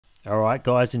Alright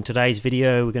guys, in today's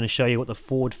video we're going to show you what the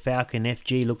Ford Falcon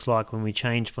FG looks like when we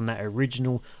change from that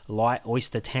original light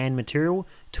oyster tan material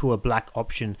to a black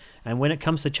option. And when it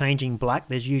comes to changing black,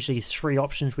 there's usually three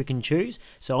options we can choose.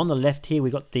 So on the left here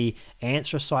we got the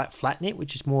anthracite flatnit,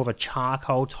 which is more of a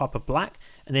charcoal type of black,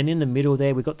 and then in the middle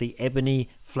there we got the ebony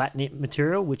flatnit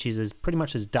material, which is pretty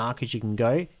much as dark as you can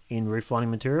go in roof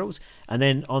lining materials. And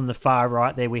then on the far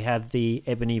right there we have the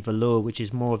ebony velour, which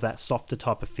is more of that softer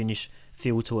type of finish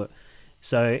feel to it.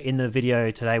 So in the video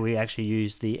today we actually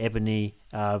use the ebony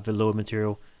velour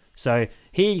material. So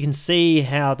here you can see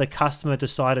how the customer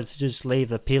decided to just leave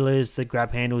the pillars, the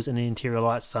grab handles and the interior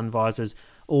lights, sun visors,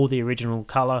 all the original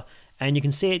color. And you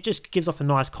can see it just gives off a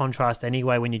nice contrast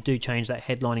anyway when you do change that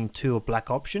headlining to a black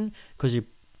option, because your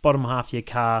bottom half of your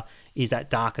car is that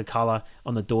darker color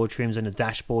on the door trims and the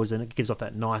dashboards, and it gives off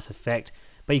that nice effect.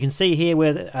 But you can see here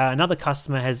where another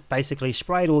customer has basically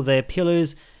sprayed all their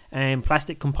pillars and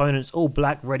plastic components all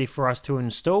black, ready for us to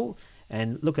install.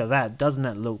 And look at that, doesn't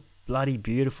that look bloody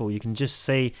beautiful? You can just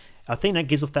see, I think that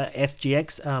gives off that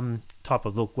FGX type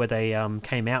of look where they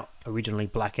came out originally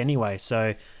black anyway.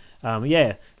 So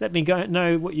yeah, let me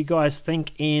know what you guys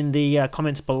think in the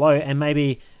comments below, and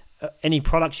maybe any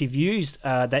products you've used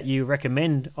that you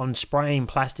recommend on spraying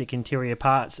plastic interior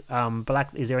parts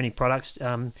black. Is there any products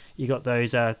you got?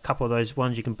 Those couple of those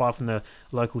ones you can buy from the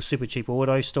local super cheap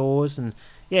auto stores. And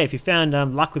yeah, if you found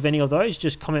luck with any of those,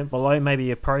 just comment below maybe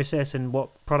your process and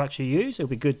what products you use. It'll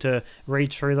be good to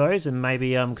read through those, and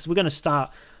maybe because we're going to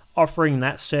start offering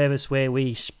that service where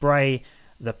we spray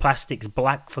the plastics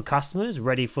black for customers,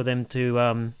 ready for them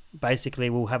to basically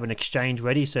we'll have an exchange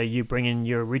ready. So you bring in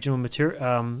your original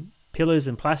material pillars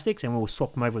and plastics, and we'll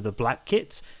swap them over with the black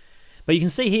kits. But you can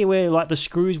see here where like the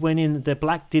screws went in, the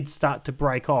black did start to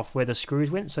break off where the screws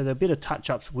went, so a bit of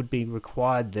touch-ups would be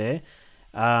required there.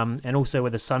 And also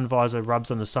where the sun visor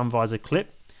rubs on the sun visor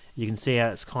clip, you can see how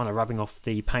it's kind of rubbing off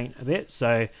the paint a bit.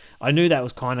 So I knew that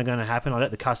was kind of going to happen. I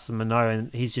let the customer know,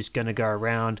 and he's just going to go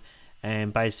around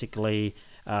and basically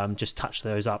just touch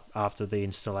those up after the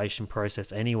installation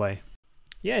process anyway.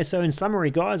 Yeah, so in summary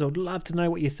guys, I'd love to know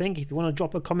what you think. If you want to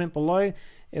drop a comment below,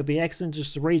 it'll be excellent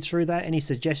just to read through that, any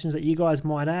suggestions that you guys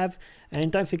might have.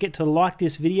 And don't forget to like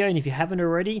this video, and if you haven't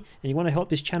already and you want to help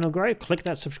this channel grow, click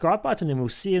that subscribe button, and we'll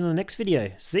see you in the next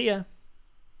video. See ya!